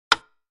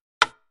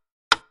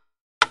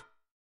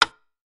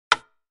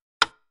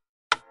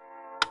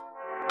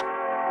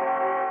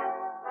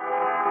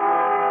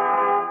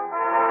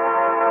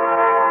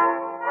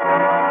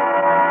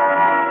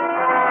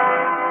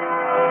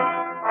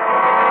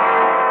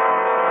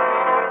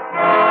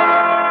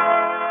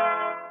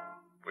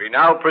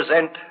now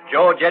present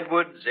George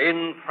Edwards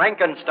in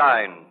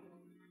Frankenstein.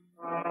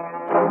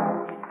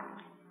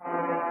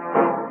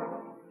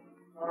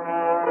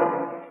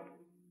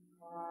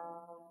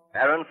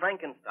 Baron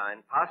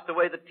Frankenstein passed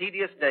away the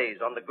tedious days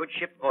on the good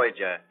ship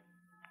Voyager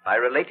by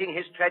relating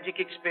his tragic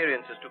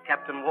experiences to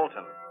Captain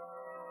Walton.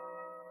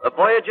 The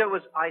Voyager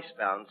was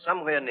icebound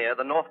somewhere near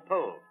the North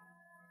Pole,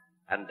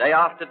 and day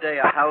after day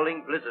a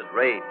howling blizzard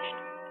raged.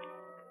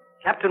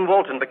 Captain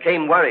Walton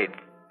became worried,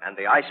 and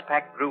the ice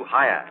pack grew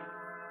higher.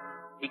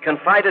 He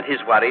confided his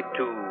worry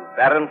to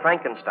Baron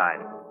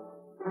Frankenstein.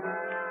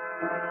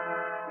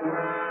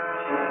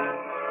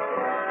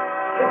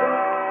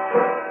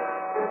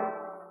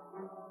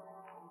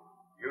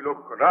 You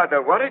look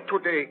rather worried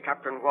today,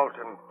 Captain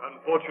Walton.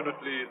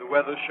 Unfortunately, the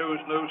weather shows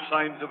no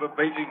signs of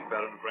abating,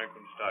 Baron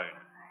Frankenstein.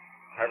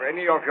 Have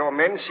any of your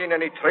men seen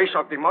any trace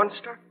of the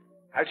monster?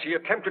 Has he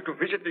attempted to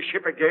visit the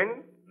ship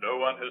again? No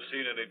one has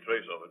seen any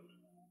trace of it.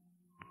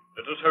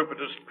 Let us hope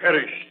it has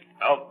perished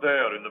out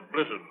there in the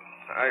blizzard.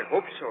 I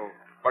hope so,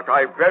 but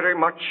I very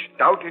much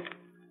doubt it.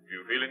 Do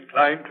you feel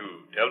inclined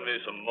to tell me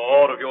some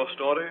more of your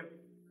story?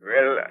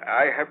 Well,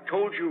 I have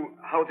told you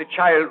how the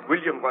child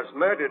William was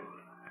murdered,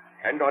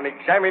 and on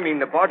examining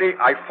the body,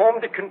 I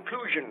formed the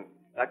conclusion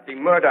that the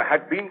murder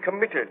had been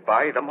committed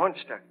by the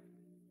monster.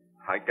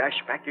 I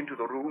dashed back into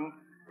the room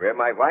where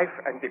my wife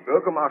and the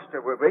burgomaster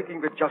were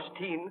waiting with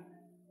Justine,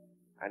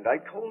 and I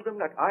told them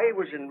that I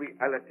was in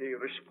reality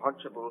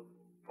responsible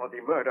for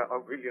the murder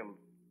of William.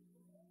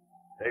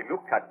 They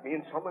looked at me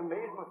in some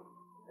amazement.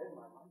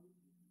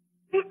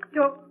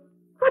 Victor,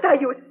 what are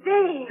you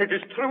saying? It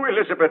is true,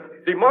 Elizabeth.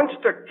 The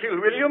monster killed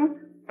William,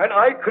 and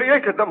I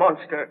created the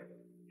monster.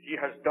 He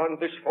has done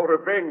this for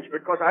revenge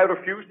because I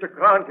refused to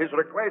grant his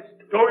request.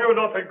 Do you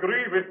not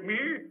agree with me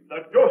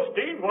that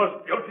Justine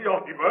was guilty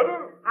of the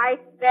murder? I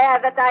swear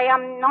that I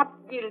am not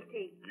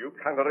guilty. You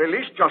can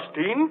release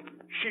Justine.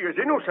 She is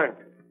innocent.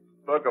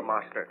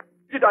 Burgomaster,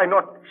 did I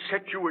not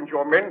set you and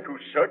your men to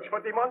search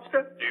for the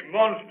monster? The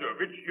monster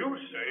which you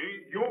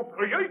say you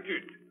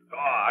created.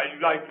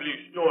 A likely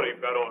story,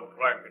 Baron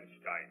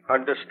Frankenstein.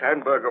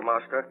 Understand,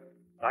 Burgomaster,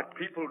 that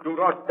people do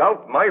not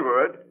doubt my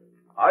word.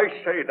 I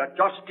say that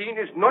Justine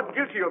is not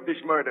guilty of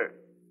this murder.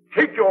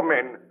 Take your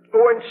men,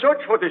 go and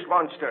search for this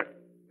monster.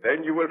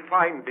 Then you will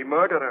find the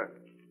murderer.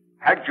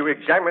 Had you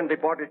examined the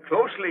body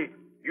closely,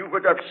 you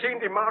would have seen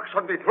the marks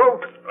on the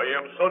throat. I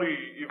am sorry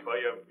if I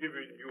have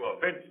given you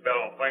offense,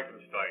 Baron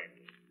Frankenstein.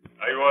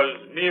 I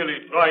was merely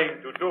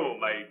trying to do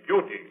my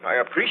duty. I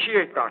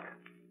appreciate that.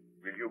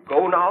 Will you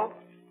go now?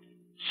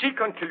 Seek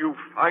until you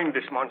find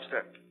this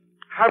monster.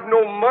 Have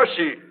no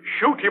mercy.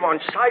 Shoot him on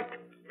sight.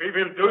 We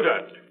will do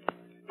that.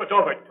 But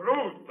of a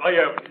truth, I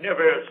have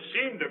never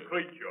seen the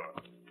creature.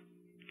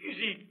 Is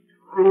it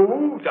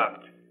true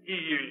that he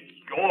is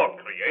your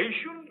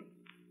creation?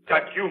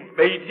 That you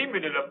made him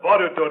in a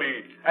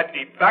laboratory at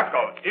the back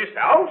of this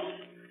house?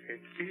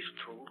 It is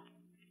true.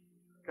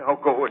 Now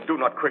go and do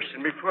not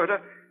question me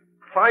further.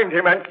 Find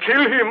him and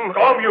kill him.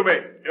 Come, you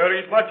men. There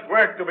is much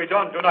work to be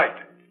done tonight.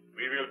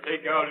 We will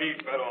take our leave,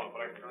 Baron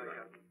Frankenstein.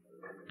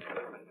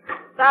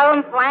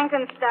 Baron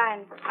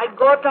Frankenstein, I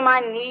go to my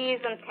knees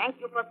and thank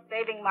you for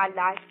saving my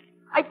life.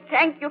 I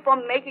thank you for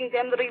making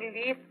them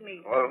release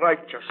me. All right,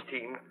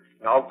 Justine.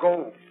 Now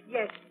go.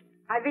 Yes,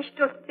 I wish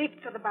to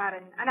speak to the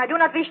Baron, and I do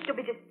not wish to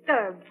be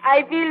disturbed.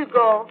 I will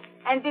go,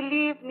 and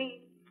believe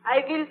me,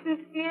 I will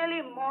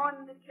sincerely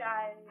mourn the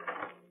child.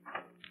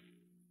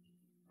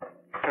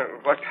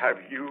 What have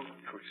you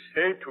to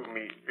say to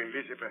me,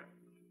 Elizabeth?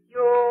 You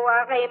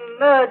are a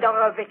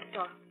murderer,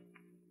 Victor.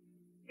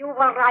 You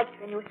were right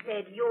when you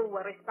said you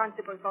were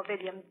responsible for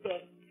William's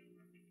death.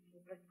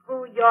 It was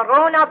through your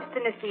own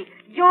obstinacy,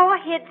 your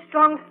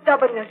headstrong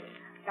stubbornness,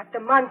 that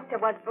the monster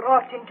was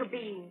brought into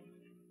being.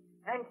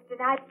 Ernst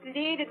and I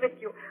pleaded with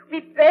you. We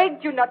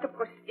begged you not to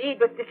proceed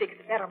with this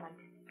experiment.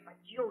 But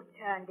you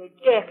turned a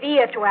deaf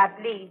ear to our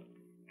pleas.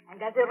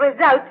 And as a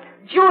result,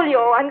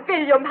 Julio and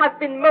William have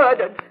been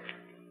murdered.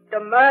 The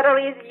murder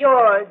is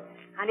yours,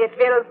 and it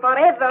will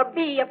forever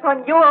be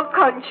upon your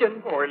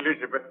conscience. Oh,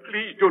 Elizabeth,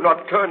 please do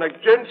not turn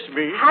against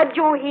me. Had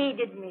you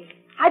heeded me,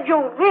 had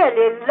you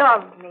really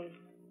loved me,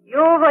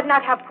 you would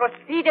not have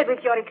proceeded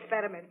with your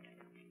experiment.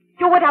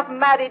 You would have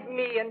married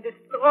me and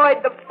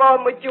destroyed the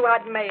form which you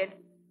had made.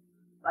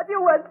 But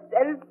you were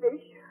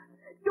selfish.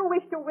 You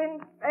wish to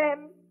win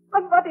fame.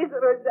 And what is the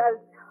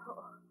result?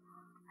 Oh,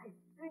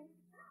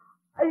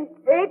 I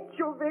hate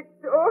you,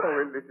 Victor.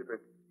 Oh, Elizabeth,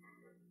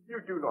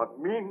 you do not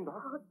mean that.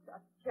 Oh,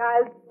 that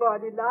child's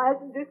body lies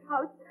in this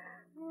house,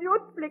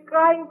 mutely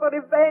crying for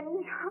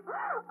revenge.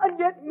 And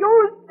yet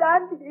you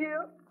stand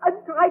here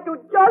and try to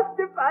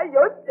justify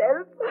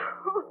yourself.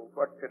 Oh,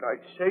 what can I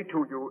say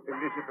to you,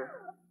 Elizabeth?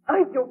 Are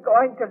you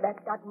going to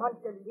let that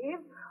monster live?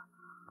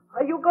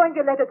 Are you going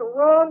to let it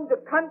roam the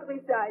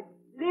countryside,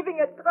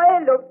 leaving a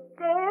trail of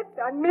death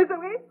and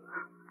misery?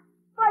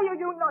 Why are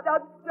you not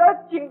out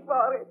searching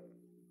for it?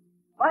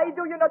 Why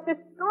do you not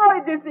destroy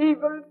this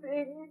evil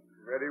thing?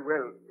 Very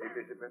well,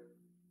 Elizabeth.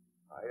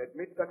 I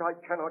admit that I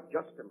cannot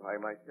justify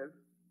myself.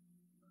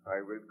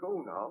 I will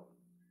go now.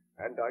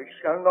 And I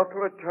shall not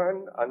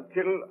return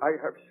until I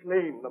have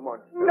slain the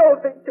monster. No,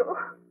 Victor.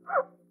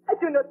 I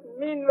do not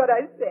mean what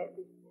I said.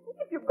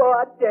 If you go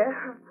out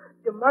there,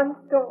 the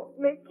monster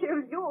may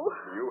kill you.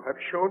 You have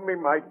shown me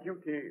my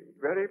duty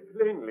very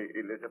plainly,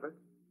 Elizabeth.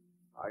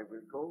 I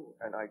will go,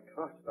 and I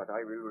trust that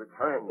I will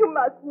return. You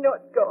must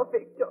not go,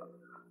 Victor.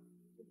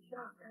 The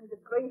shock and the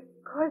grief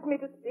caused me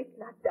to speak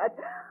like that.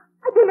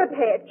 I do not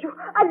hate you.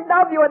 I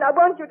love you, and I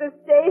want you to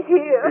stay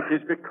here. It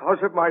is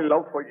because of my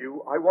love for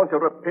you. I want to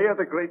repair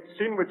the great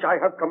sin which I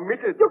have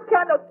committed. You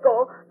cannot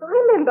go.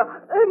 Remember,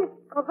 Ernest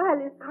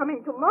Craval is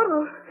coming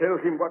tomorrow. Tell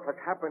him what has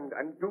happened,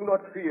 and do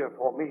not fear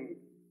for me.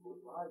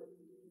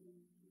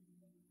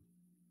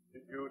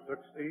 Did you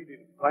succeed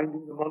in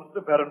finding the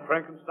monster, Baron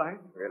Frankenstein?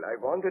 Well, I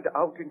wandered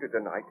out into the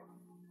night.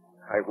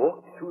 I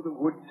walked through the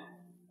woods.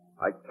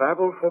 I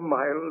traveled for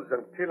miles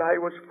until I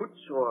was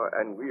footsore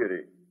and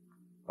weary.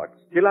 But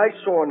still I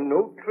saw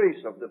no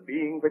trace of the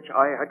being which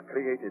I had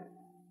created.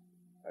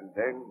 And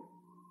then,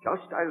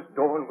 just as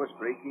dawn was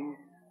breaking,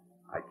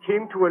 I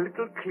came to a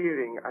little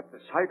clearing at the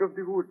side of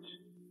the woods.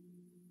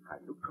 I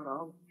looked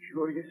around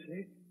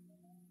curiously,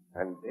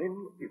 and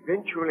then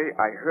eventually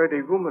I heard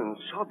a woman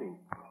sobbing.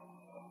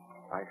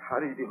 I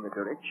hurried in the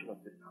direction of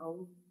the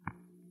sound,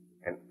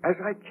 and as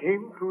I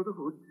came through the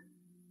woods,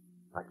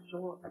 I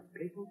saw a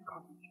pleasant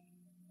cottage.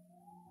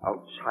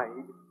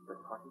 Outside the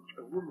cottage,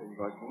 a woman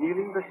was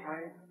kneeling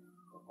beside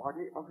the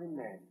body of a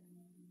man.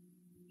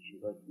 She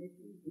was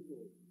weeping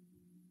bitterly.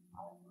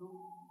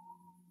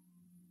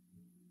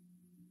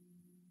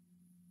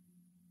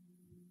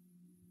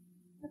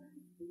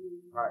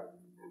 Why?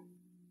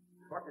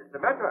 What is the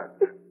matter?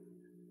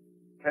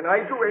 Can I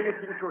do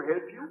anything to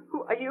help you?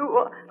 Who are you?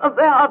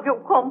 Where have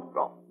you come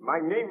from? My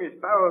name is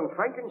Baron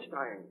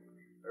Frankenstein.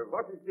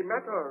 What is the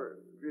matter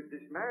with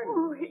this man?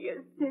 Oh, he is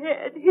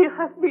dead. He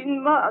has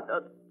been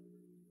murdered.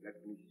 Let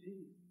me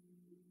see.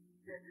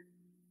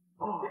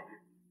 Oh,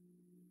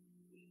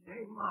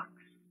 stain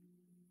marks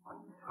on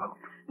the throat.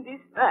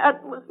 This man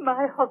was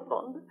my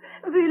husband.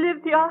 We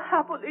lived here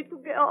happily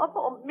together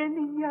for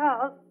many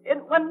years.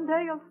 And one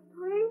day a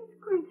strange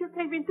creature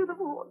came into the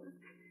woods.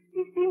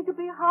 He seemed to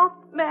be half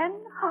man,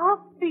 half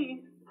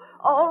beast,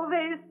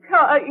 always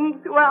trying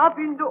through our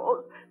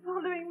windows,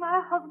 following my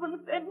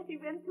husband when he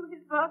went to his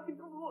work in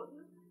the woods.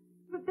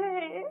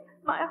 Today,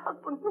 my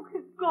husband took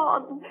his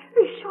gun.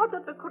 He shot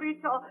at the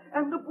creature,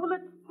 and the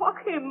bullet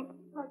struck him,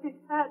 but it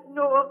had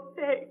no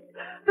effect.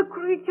 The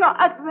creature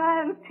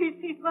advanced. He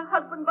seized my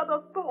husband by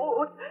the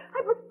throat.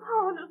 I was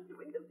powerless to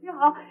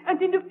interfere,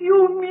 and in a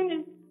few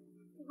minutes,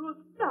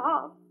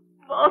 Gustav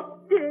was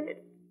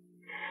dead.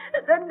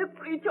 And then the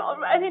creature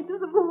ran into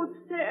the woods,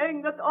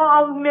 saying that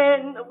all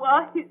men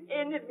were his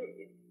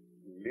enemies.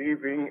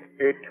 Leaving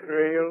a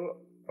trail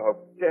of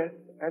death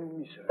and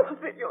misery. Oh,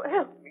 will you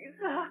help me,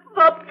 sir?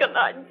 What can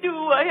I do?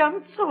 I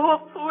am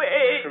so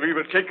afraid. We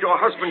will take your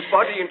husband's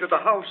body into the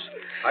house.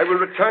 I will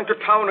return to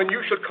town, and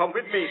you shall come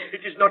with me.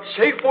 It is not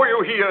safe for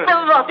you here.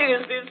 And what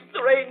is this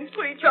strange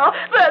creature?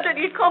 Where did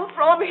he come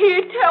from?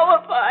 He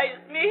terrifies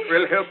me.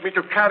 Will help me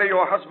to carry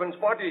your husband's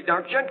body.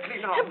 Now, gently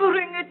now.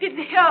 Bring it in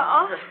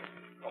here.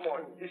 Come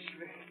on, this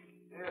way.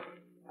 There.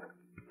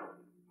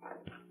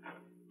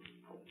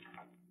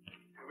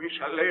 We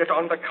shall lay it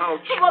on the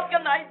couch. What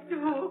can I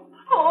do?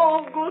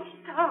 Oh,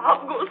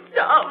 Gustav,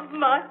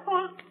 my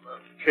husband.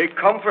 Take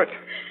comfort.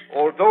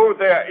 Although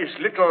there is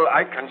little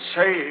I can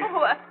say.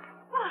 Oh,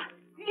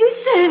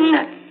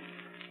 listen.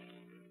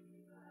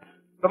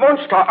 The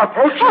monster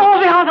approaches. Oh,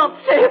 we are not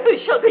safe.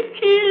 We shall be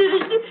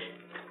killed.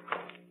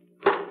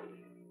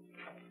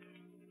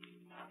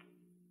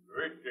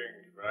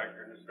 Greetings,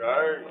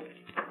 Frankenstein.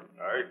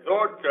 I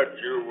thought that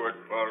you would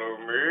follow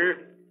me.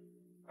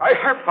 I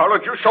have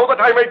followed you so that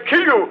I may kill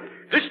you.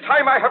 This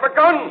time I have a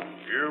gun.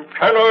 You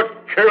cannot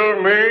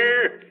kill me.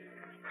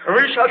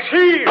 We shall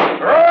see. I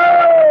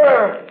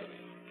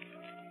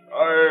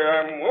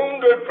am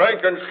wounded,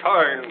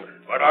 Frankenstein,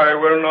 but I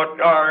will not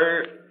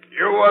die.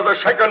 You are the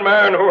second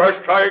man who has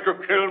tried to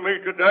kill me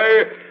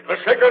today, the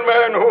second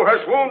man who has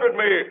wounded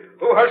me,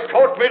 who has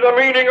taught me the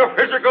meaning of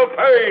physical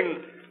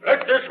pain.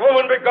 Let this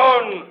woman be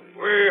gone.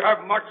 We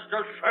have much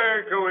to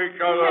say to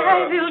each other.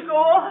 I will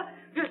go.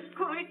 This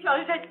creature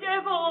is a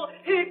devil.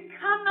 He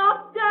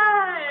cannot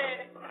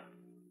die.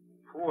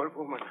 Poor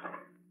woman.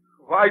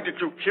 Why did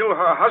you kill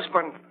her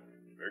husband?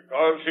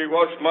 Because he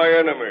was my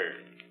enemy.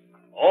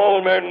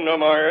 All men are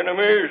my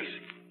enemies.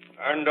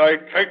 And I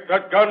take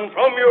that gun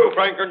from you,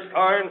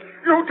 Frankenstein.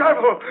 You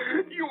devil!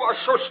 You are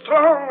so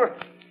strong.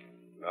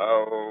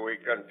 Now we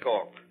can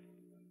talk.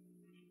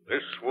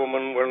 This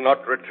woman will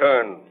not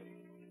return.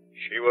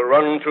 She will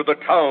run to the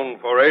town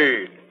for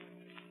aid.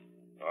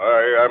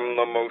 I am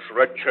the most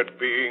wretched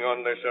being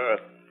on this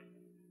earth.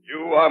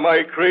 You are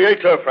my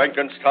creator,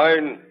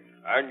 Frankenstein,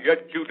 and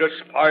yet you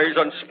despise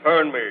and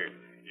spurn me.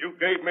 You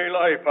gave me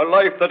life, a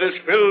life that is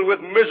filled with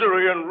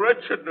misery and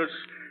wretchedness.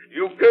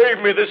 You gave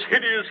me this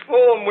hideous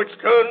form which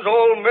turns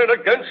all men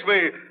against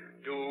me.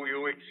 Do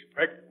you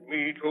expect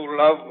me to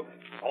love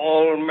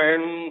all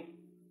men?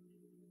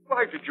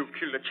 Why did you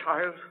kill the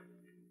child?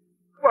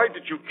 Why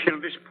did you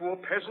kill this poor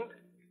peasant?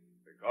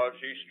 Because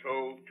he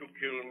strove to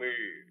kill me.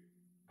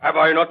 Have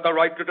I not the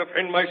right to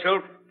defend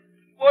myself?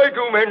 Why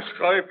do men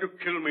strive to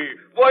kill me?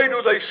 Why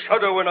do they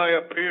shudder when I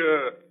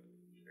appear?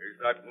 Is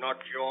that not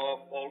your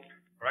fault,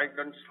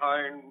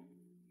 Frankenstein?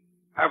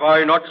 Have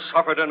I not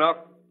suffered enough?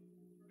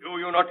 Do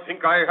you not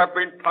think I have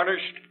been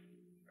punished?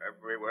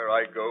 Everywhere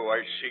I go,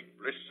 I seek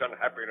bliss and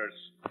happiness,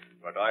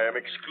 but I am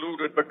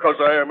excluded because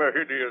I am a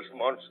hideous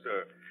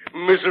monster.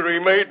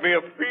 Misery made me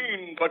a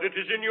fiend, but it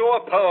is in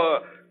your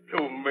power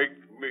to make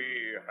me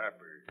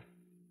happy.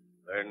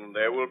 Then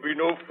there will be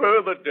no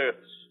further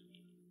deaths,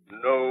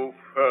 no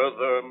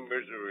further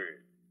misery.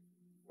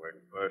 When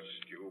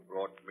first you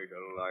brought me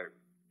to life,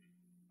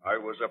 I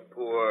was a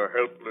poor,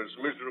 helpless,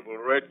 miserable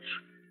wretch.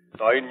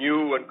 I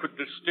knew and could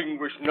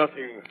distinguish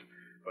nothing,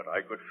 but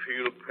I could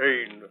feel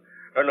pain,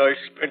 and I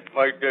spent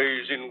my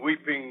days in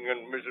weeping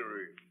and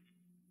misery.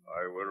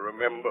 I will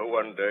remember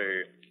one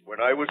day when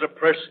I was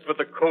oppressed with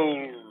the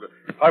cold.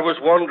 I was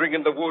wandering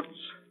in the woods.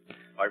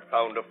 I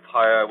found a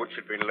fire which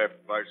had been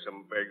left by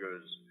some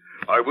beggars.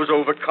 I was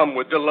overcome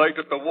with delight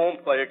at the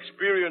warmth I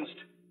experienced.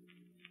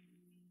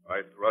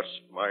 I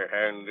thrust my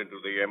hand into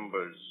the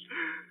embers.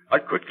 I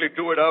quickly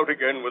drew it out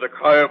again with a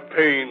cry of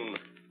pain.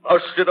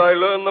 Thus did I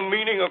learn the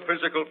meaning of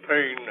physical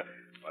pain.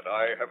 But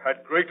I have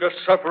had greater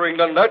suffering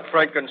than that,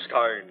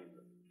 Frankenstein.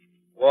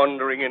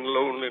 Wandering in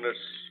loneliness.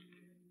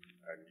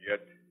 And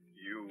yet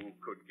you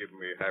could give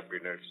me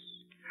happiness.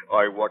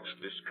 I watched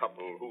this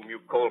couple whom you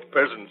call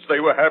peasants. They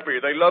were happy.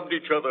 They loved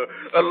each other.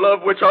 A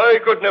love which I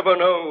could never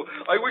know.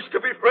 I wished to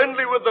be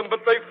friendly with them,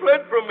 but they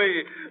fled from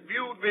me,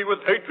 viewed me with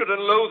hatred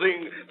and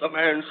loathing. The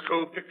man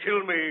strove to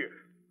kill me.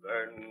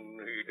 Then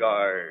he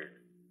died.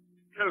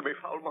 Tell me,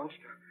 foul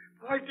monster,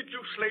 why did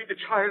you slay the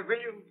child,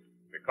 William?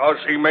 Because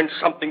he meant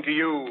something to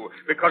you.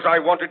 Because I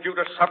wanted you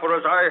to suffer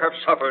as I have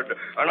suffered.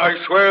 And I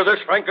swear this,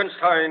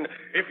 Frankenstein,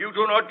 if you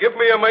do not give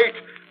me a mate,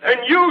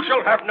 then you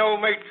shall have no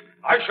mate.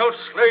 I shall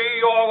slay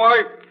your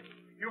wife.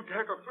 You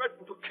dare to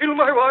threaten to kill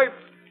my wife?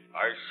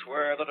 I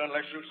swear that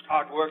unless you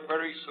start work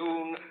very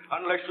soon,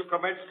 unless you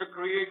commence to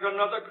create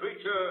another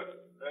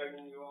creature,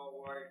 then your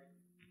wife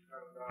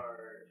shall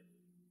die.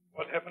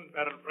 What happened,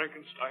 Baron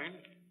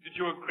Frankenstein? Did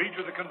you agree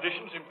to the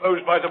conditions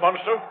imposed by the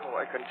monster? Oh,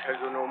 I can tell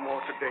you no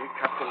more today,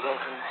 Captain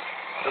Walton.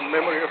 The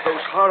memory of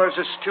those horrors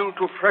is still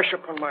too fresh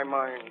upon my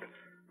mind.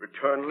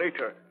 Return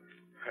later,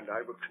 and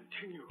I will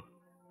continue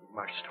with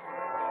my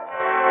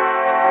story.